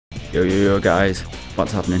Yo yo yo guys,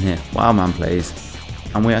 what's happening here? Wildman Plays,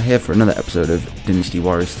 and we are here for another episode of Dynasty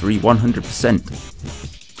Warriors 3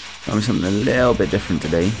 100%. Doing something a little bit different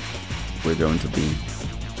today. We're going to be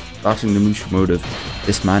starting the Musou mode of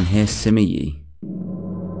this man here, Sima Yi.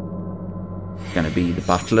 It's going to be the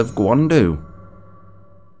Battle of Guandu.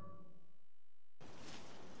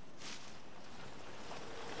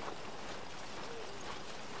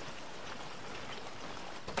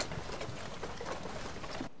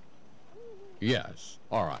 Yes,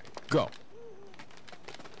 alright, go.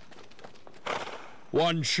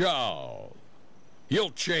 One shall.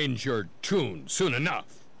 You'll change your tune soon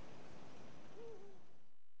enough.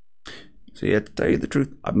 So yeah, to tell you the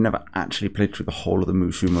truth, I've never actually played through the whole of the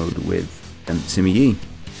Musou mode with Sima Yi.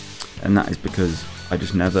 And that is because I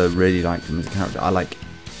just never really liked him as a character. I like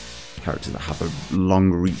characters that have a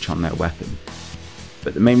long reach on their weapon.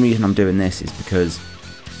 But the main reason I'm doing this is because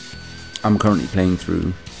I'm currently playing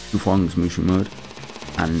through Xu Huang's Musou mode,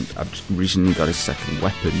 and I've just recently got his second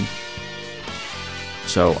weapon,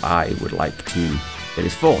 so I would like to get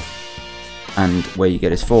his fourth. And where you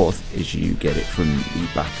get his fourth is you get it from the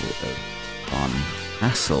Battle of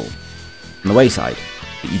Castle on the wayside,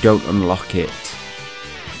 but you don't unlock it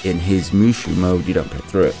in his Musou mode. You don't play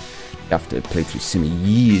through it. You have to play through Sima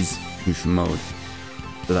Yi's Musou mode,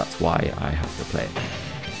 so that's why I have to play it.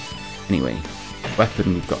 Anyway,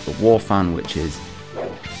 weapon, we've got the War Fan, which is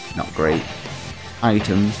not great.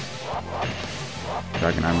 Items: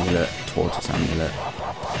 Dragon Amulet, Tortoise Amulet,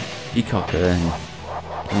 Peacock Urn.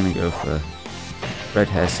 I'm gonna go for Red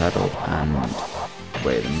Hair Saddle and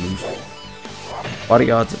Way of the Moose.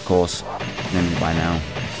 Bodyguards, of course, know me by now.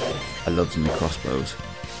 I love me crossbows.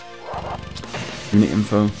 Unit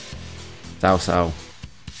info: Cao Cao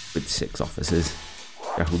with 6 officers,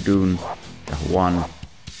 Yahoo Dun, Yahoo Wan,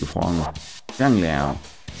 Xu Huang, Zhang Liao,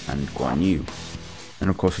 and Guan Yu. And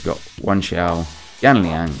of course we've got Wan Xiao, Yan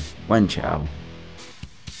Liang, Wen Qiao,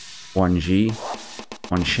 Wan Ji,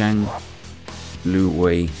 Wan Sheng, Lu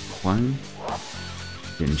Wei Huang,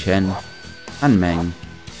 Yun Chen, Han Meng,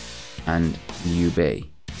 and Liu Bei.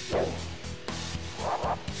 Let's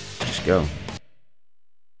just go.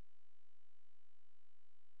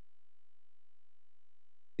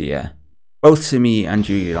 Yeah, both Sima Yi and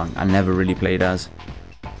Xu Huang I never really played as,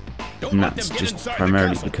 and that's just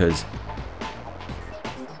primarily because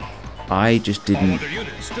I just didn't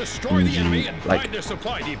like.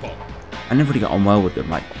 I never really got on well with them,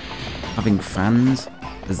 like having fans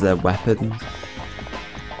as their weapons.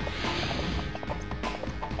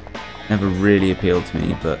 Never really appealed to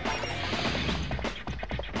me, but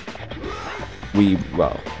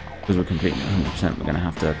because we're completing it 100%, we're gonna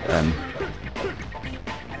have to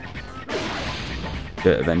do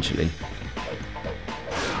it eventually.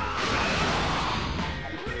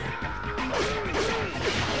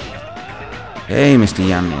 Hey, Mr.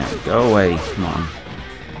 Yan Liang, go away, come on.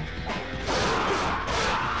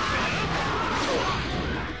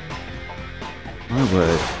 My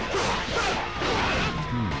word.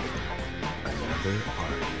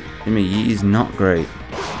 Sima Yi is not great.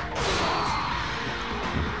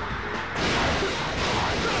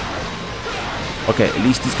 Okay, at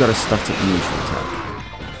least he's got a static neutral attack.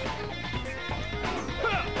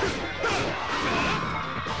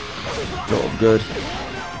 Sort of good.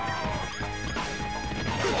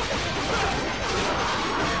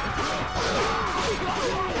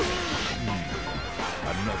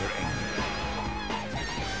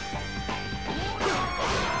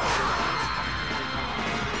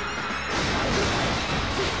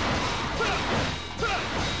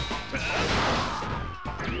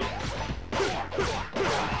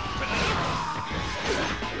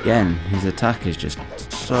 Again, his attack is just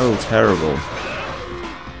so terrible.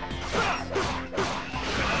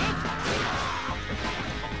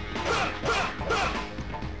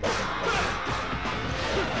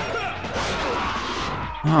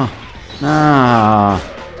 Oh, nah,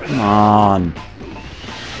 come on.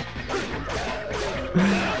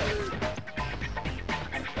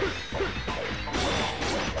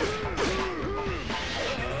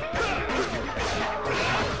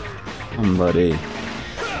 Somebody.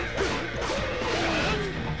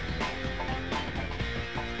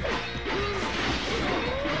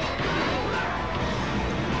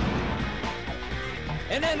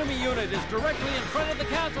 An enemy unit is directly in front of the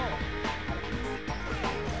castle.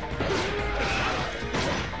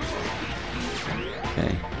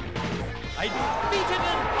 Okay. I defeated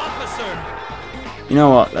an officer. You know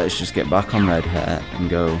what? Let's just get back on Red Hair and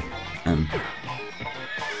go. We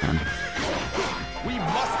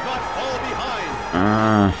must not fall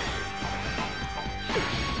behind.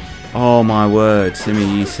 Oh my word, Sima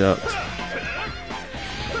Yi sucks.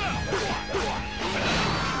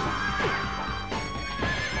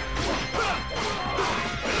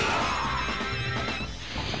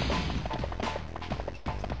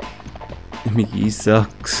 Sima Yi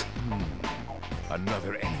sucks.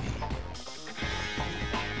 Another enemy.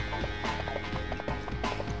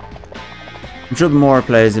 I'm sure the more I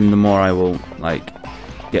play as him, the more I will like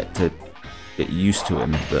get used to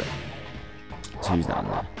him. But let's use that on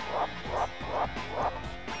there.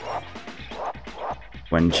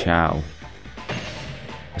 Wen Chao.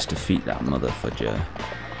 Let's defeat that motherfudger.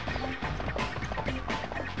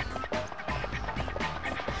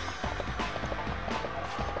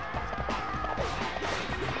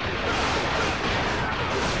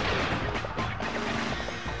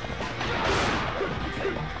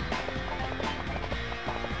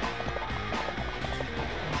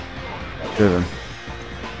 Two of them.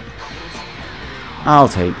 I'll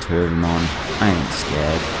take two of them on. I ain't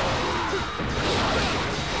scared.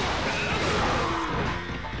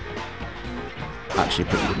 Actually,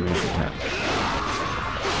 pretty good move attack.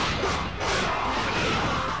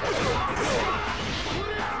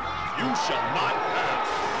 You shall not pass.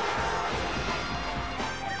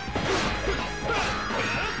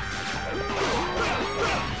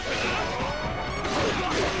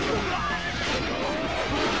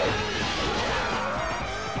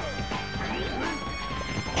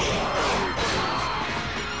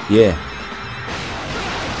 Yeah.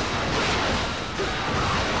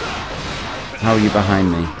 How are you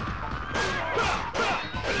behind me?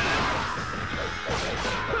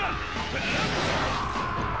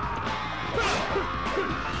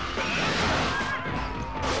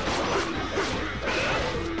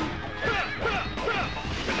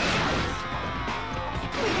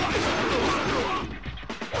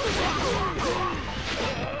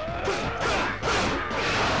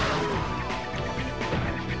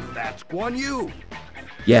 That's Guan Yu.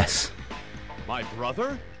 Yes. My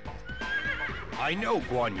brother? I know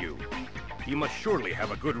Guan Yu. He must surely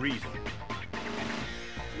have a good reason.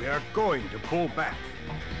 We are going to pull back.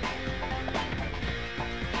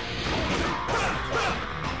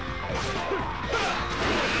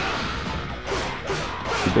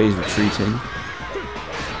 The Bay's retreating.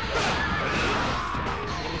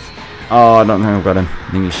 Oh, I don't think I've got him.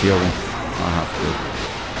 I think he's shielding. I'll have to.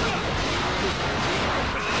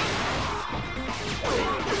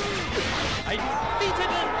 I defeated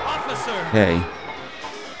an officer. Okay.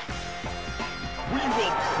 We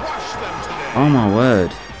will crush them today. Oh my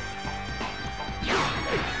word.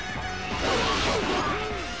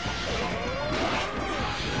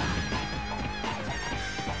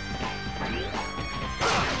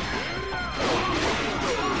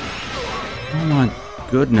 Oh my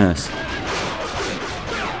goodness.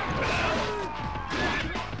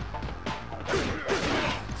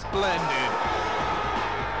 Splendid.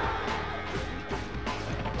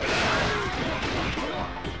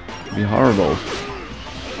 It'd be horrible.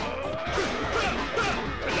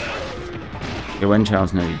 Okay, Wen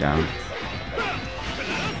Chao's nearly down.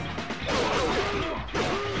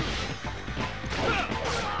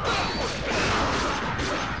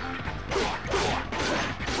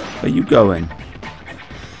 Where you going?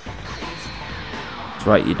 That's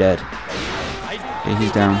right, you're dead. Okay,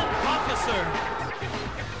 he's down. Officer.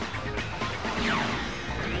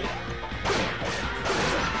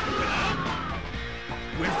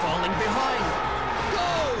 We're falling behind. Go!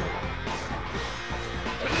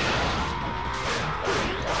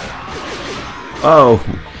 Oh!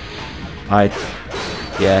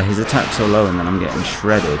 Yeah, his attack's so low and then I'm getting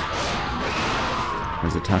shredded.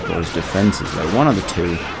 His attack or his defense is low. One of the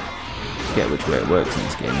two. Get which way it works in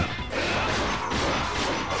this game.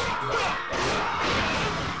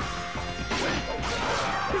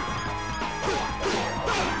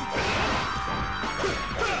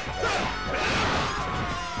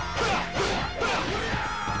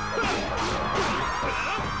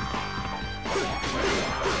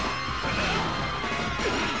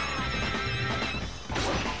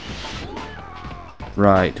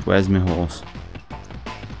 Right, where's my horse?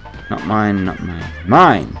 Not mine, not mine.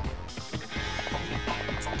 Mine!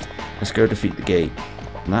 Let's go defeat the gate.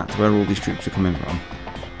 That's where all these troops are coming from.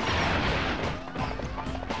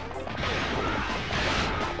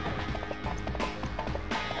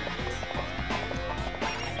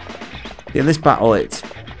 Yeah, this battle, it's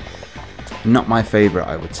not my favourite,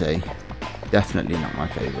 I would say. Definitely not my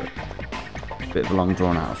favourite. Bit of a long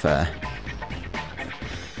drawn out affair.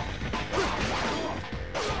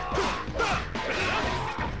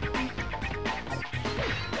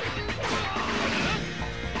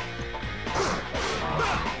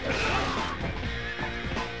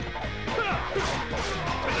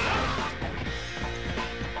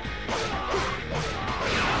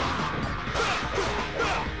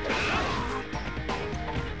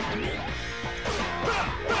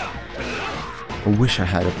 I wish I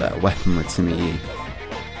had a better weapon with Sima Yi.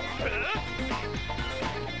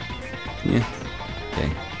 Yeah.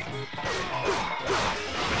 Okay.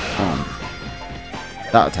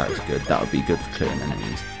 That attack's good. That would be good for clearing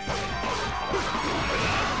enemies.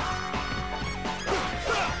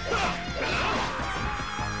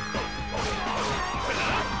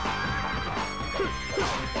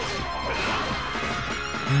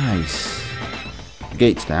 Nice.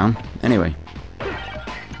 Gate's down. Anyway.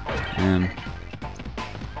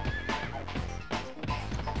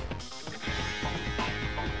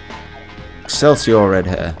 Excelsior red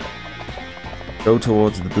hair. Go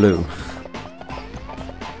towards the blue.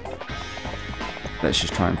 Let's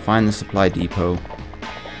just try and find the supply depot.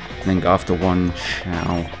 And then go after one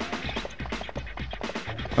Xiao.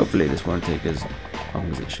 Hopefully this won't take as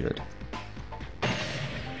long as it should.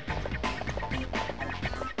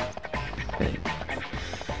 Okay.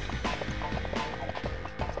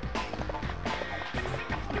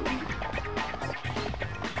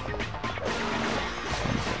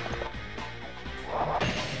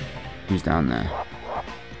 Who's down there?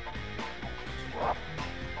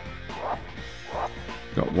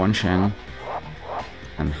 Got one Shang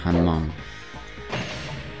and Hanmang.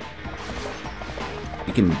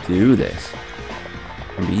 We can do this.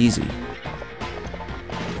 It can be easy.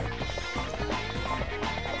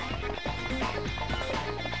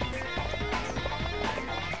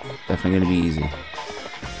 Definitely gonna be easy.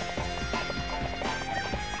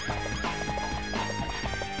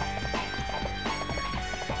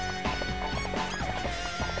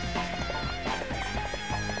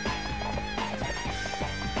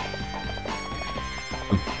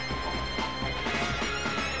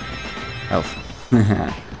 Health.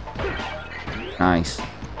 Nice. I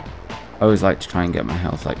always like to try and get my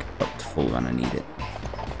health like up to full when I need it.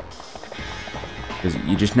 Because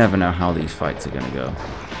you just never know how these fights are gonna go.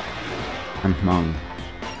 And Mong,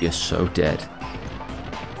 you're so dead.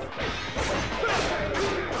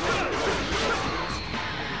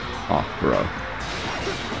 Oh, bro.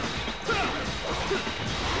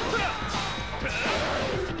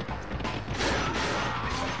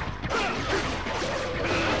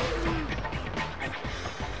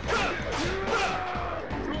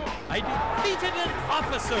 I defeated an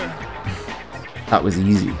officer. That was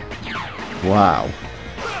easy. Wow.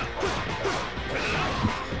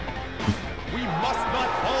 We must not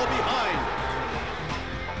fall behind.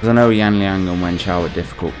 Because I know Yan Liang and Wen Chao are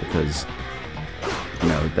difficult because, you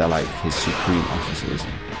know, they're like his supreme officers.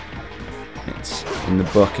 It's in the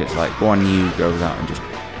book. It's like Guan Yu goes out and just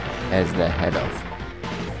tears their head off.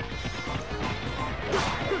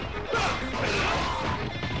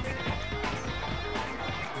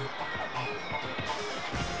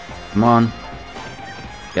 Come on.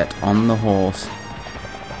 Get on the horse.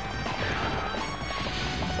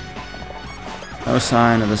 No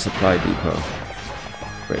sign of the supply depot.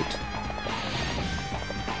 Great.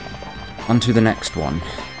 On to the next one.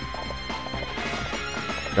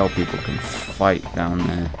 Y'all people can fight down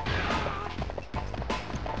there.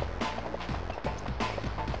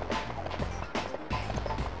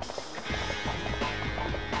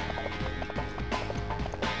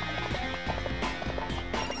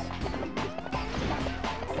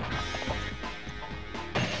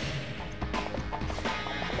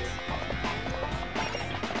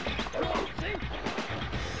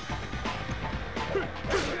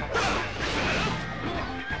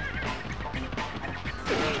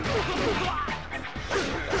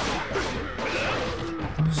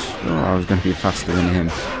 I was going to be faster than him.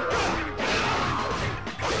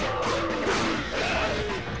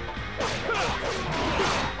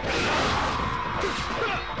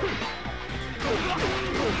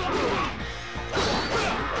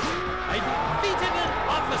 I defeated an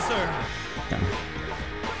officer.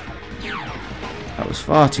 That was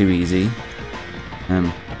far too easy.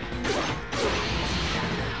 I'm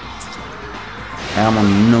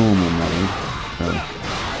on normal mode, so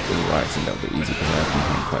right, it's a little bit easy because I've been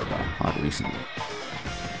playing quite hard recently.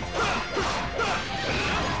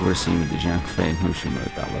 We're seeing the Jiang Fei Musou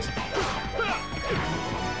mode, that was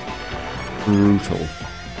brutal.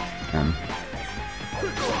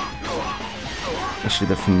 Especially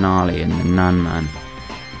the finale in the Nan Man.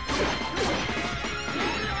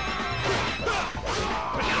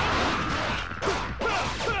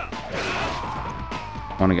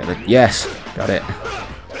 I want to get the... Yes! Got it.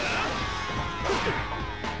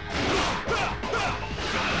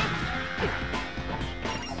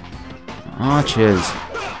 Archers.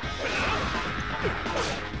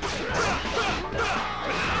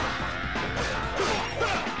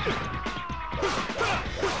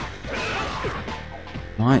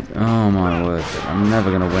 What? Oh my word. I'm never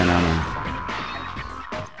going to win, am I?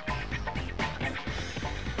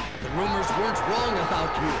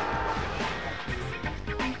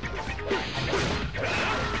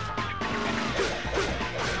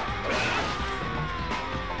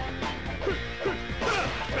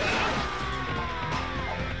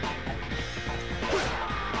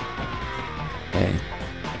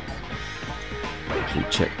 quickly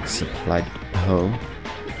check supply depot.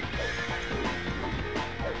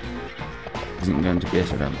 Isn't going to be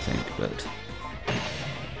it, I don't think, but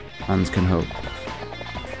hands can hope.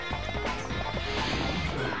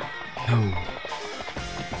 Oh.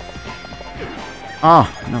 Ah,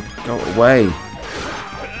 no, go away.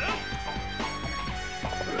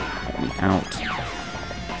 Let me out.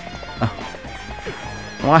 Oh.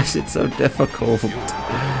 Why is it so difficult?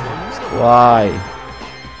 Why?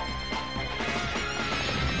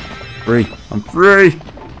 Free. I'm free.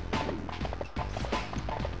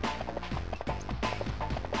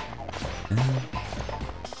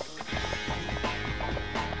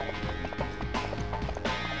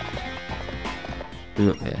 Who's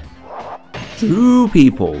up here? Two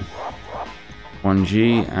people. Wan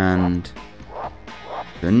Ji and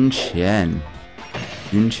Yun Qian.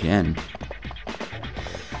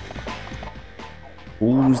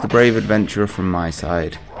 Who's the brave adventurer from my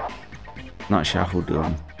side? Not Xiahou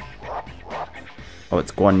Dun. Oh,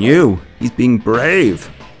 it's Guan Yu. He's being brave.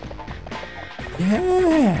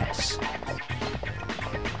 Yes.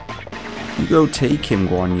 You go take him,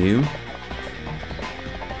 Guan Yu.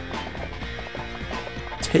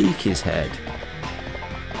 Take his head.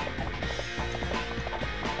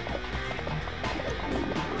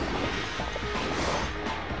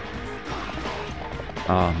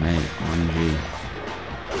 Oh, mate, Guan Yu.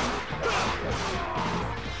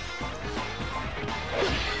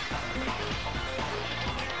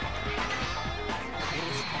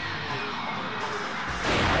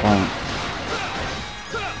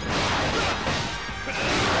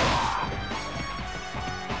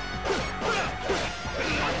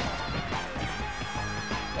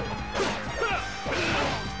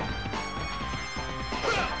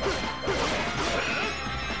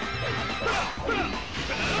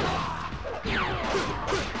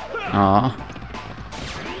 Ah,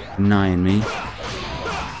 denying me.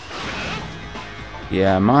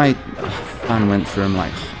 Yeah, my fan went through him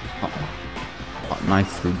like hot knife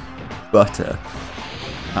through butter.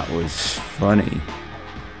 That was funny.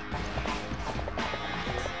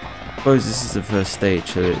 I suppose this is the first stage,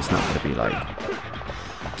 so it's not going to be like...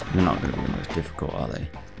 They're not going to be the most difficult, are they?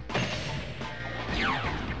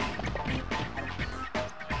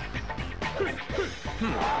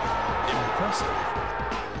 Impressive.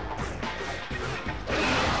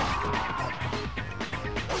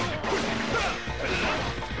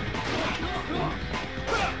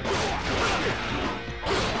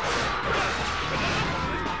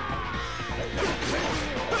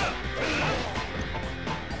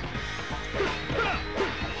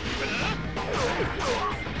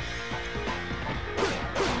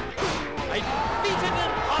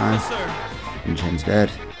 Officer. And Chen's dead.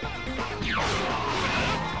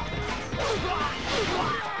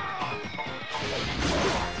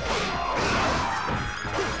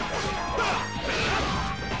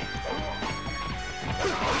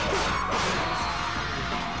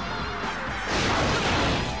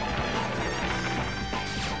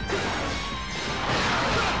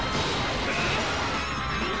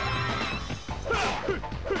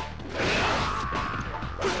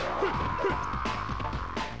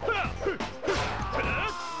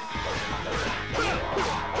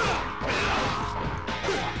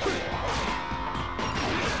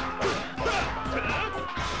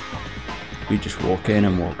 We just walk in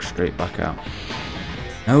and walk straight back out.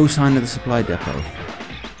 No sign of the supply depot.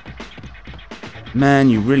 Man,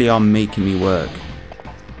 you really are making me work.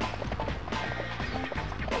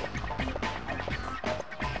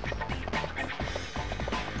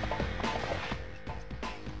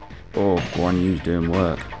 Oh, Guan Yu's doing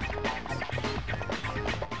work.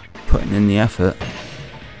 Putting in the effort.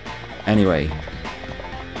 Anyway,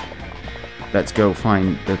 let's go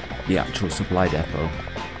find the actual supply depot.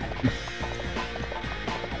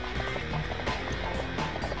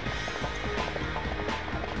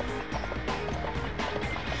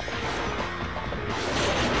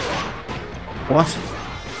 What?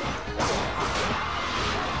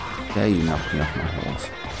 There, you knocked me off my horse.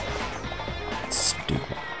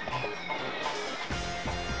 Stupid.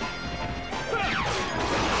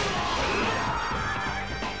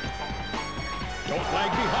 Don't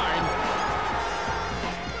lag behind.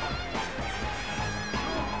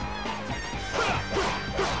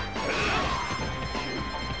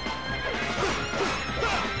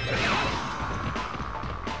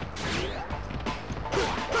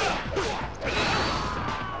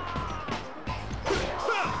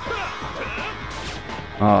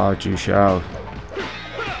 Oh, Zhu Xiao.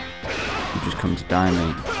 You just come to die,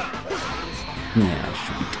 mate. Yeah,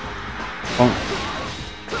 sweet. Oh.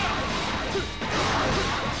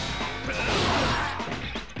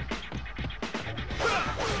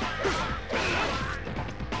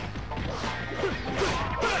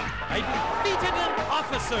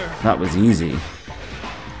 Officer! That was easy.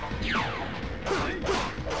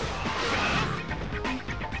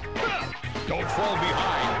 Don't fall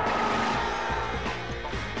behind.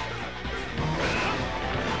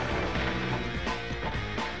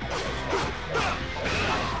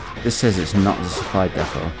 This says it's not the supply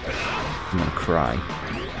depot. I'm gonna cry.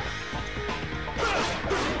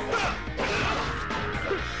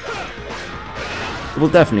 We'll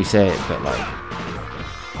definitely say it, but like,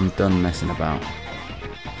 I'm done messing about.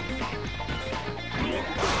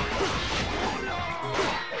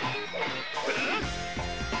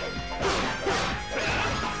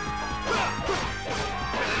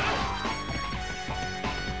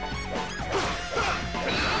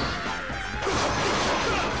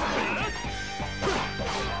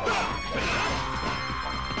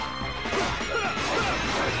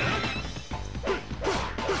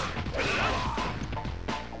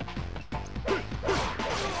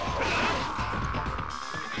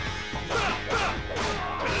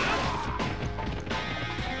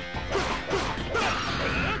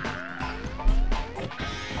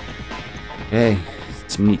 Okay,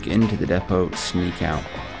 sneak into the depot, sneak out.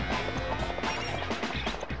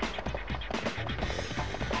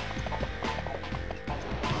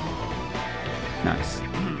 Nice.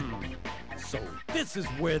 So this is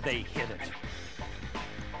where they hid it.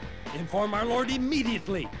 Inform our lord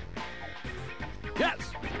immediately.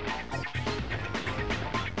 Yes.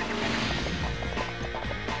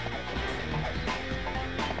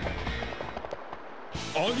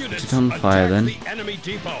 All units, It's on fire attack then. the enemy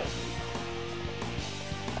depot.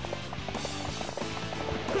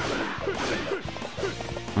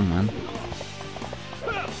 Oh man.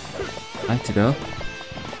 Light it up.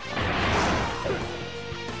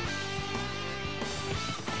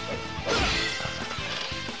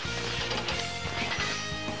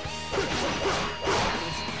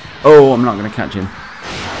 Oh, I'm not going to catch him.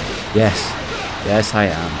 Yes. Yes, I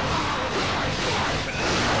am.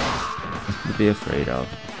 Nothing to be afraid of.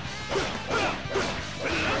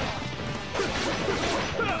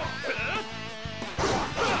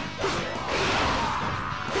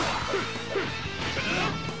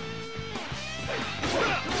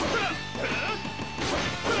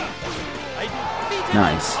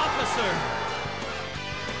 Nice. Officer!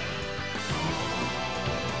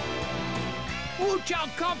 Wu Chao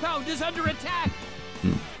compound is under attack!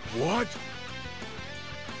 What?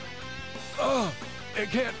 It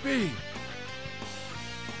can't be.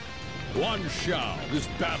 One Shao, this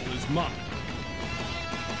battle is mine.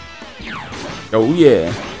 Oh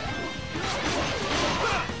yeah.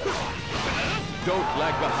 Don't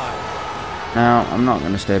lag behind. Now, I'm not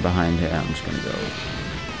going to stay behind here. I'm just going to go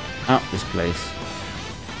out this place.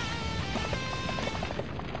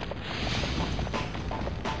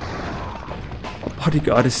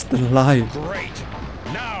 Bodyguard is still alive. Great.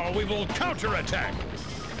 Now we will counterattack.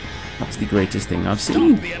 That's the greatest thing I've Stop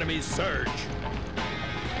seen. the enemy's surge.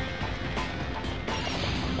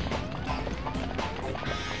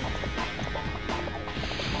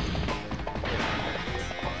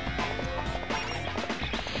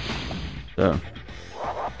 So,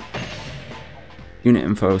 unit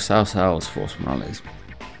info: Cao Force Morales.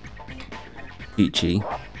 Ichi,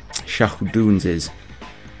 Shahudoon's is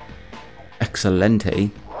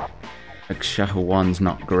excelente. Like Xu Huang's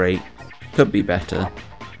not great. Could be better.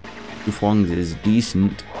 Xu Huang's is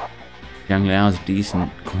decent. Yang Liao's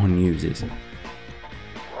decent. Guan Yu's is.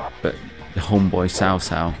 But the homeboy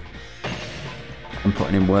Cao, I'm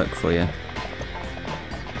putting in work for you.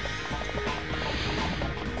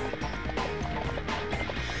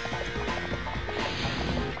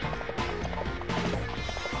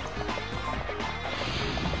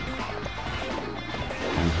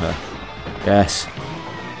 Yes.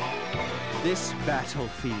 This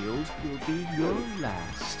battlefield will be your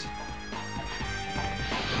last.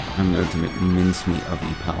 I'm going to make mincemeat of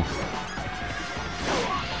you, pal.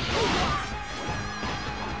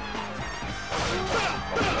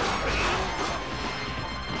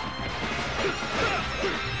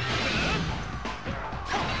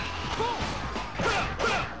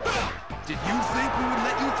 Did you think we would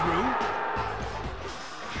let you through?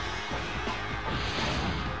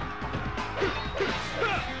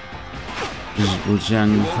 Will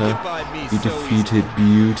Zhang He be defeated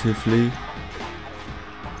beautifully?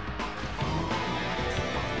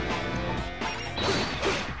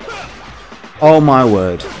 Oh my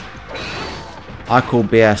word. I call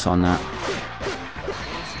BS on that.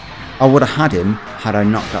 I would have had him had I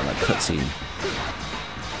not got that cutscene.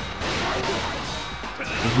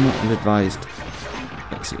 There's not an advised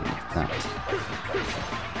cutscene like that.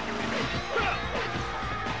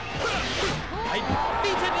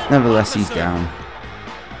 Nevertheless, he's down.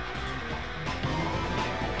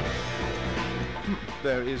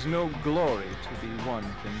 There is no glory to be won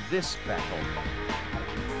from this battle.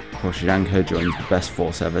 Of course, Yanko joins the best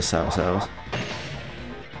force ever, Cao Cao's.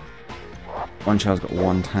 One Chao's got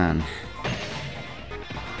one tan.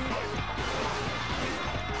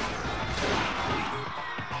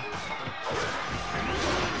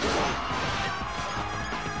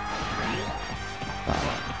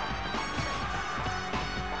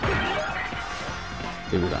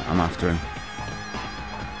 Do that, I'm after him.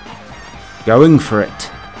 Going for it.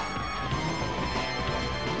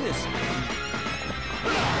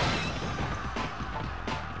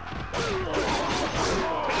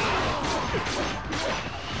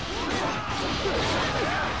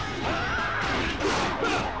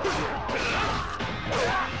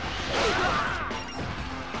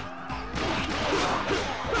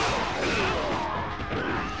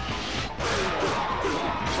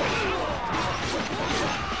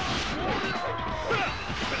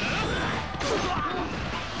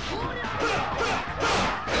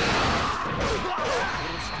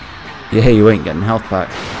 Yeah, you ain't getting health back.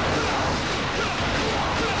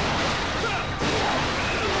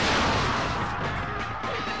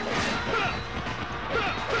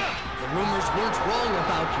 The rumors weren't wrong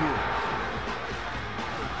about you.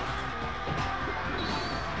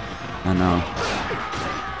 I know.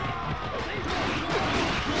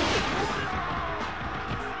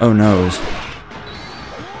 Oh noes.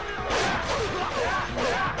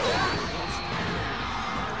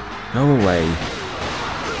 Go away.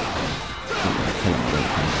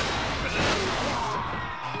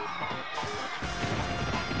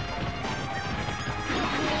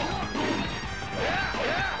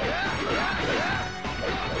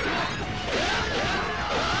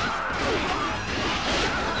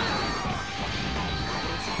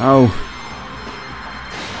 Oh.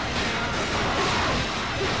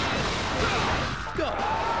 Go.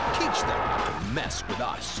 Teach them how to mess with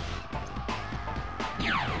us.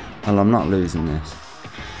 Well, I'm not losing this.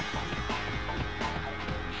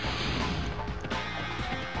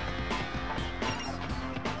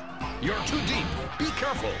 You're too deep. Be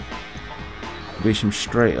careful. Be some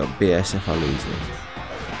straight up BS if I lose this.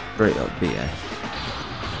 Straight up BS.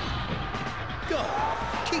 Go.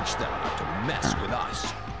 Teach them how to mess with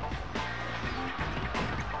us.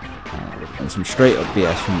 And some straight up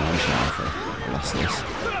BS from One Shao for lost this.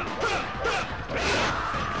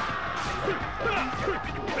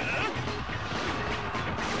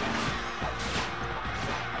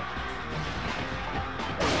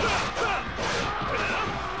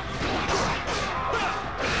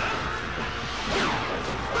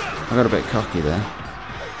 I got a bit cocky there.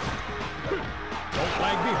 Don't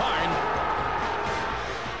lag behind.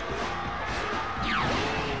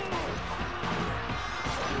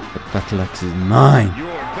 The Battle Axe is mine. You're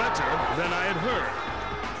better than I had heard.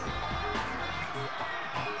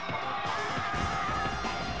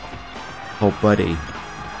 Oh, buddy.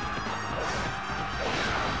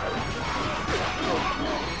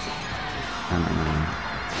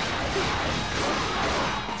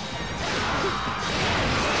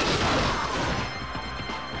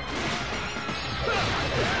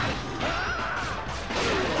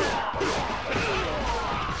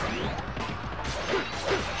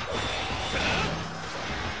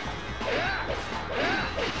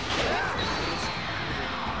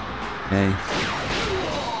 Okay.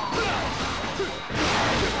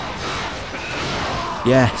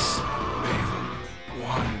 Yes.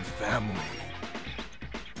 One family.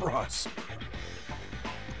 Prosper.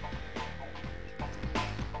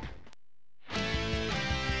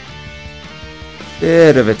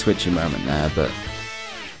 Bit of a twitchy moment there, but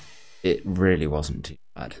it really wasn't too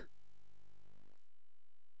bad.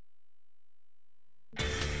 Get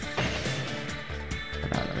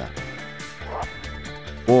out of that.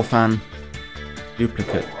 War fan,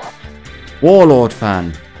 duplicate, warlord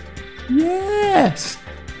fan. Yes,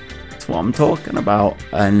 that's what I'm talking about,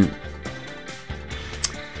 and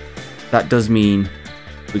that does mean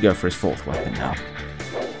we go for his fourth weapon now.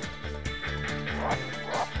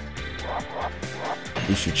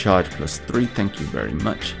 We should charge +3, thank you very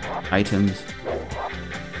much. Items.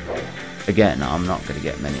 Again, I'm not going to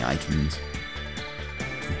get many items.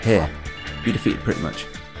 Here, we defeated pretty much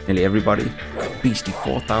nearly everybody. Beastie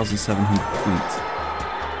 4,700 points.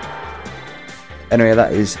 Anyway,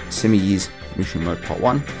 that is Sima Yi's Musou Mode Part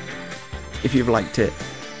 1. If you've liked it,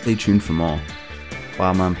 stay tuned for more.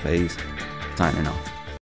 Wildman Plays, signing off.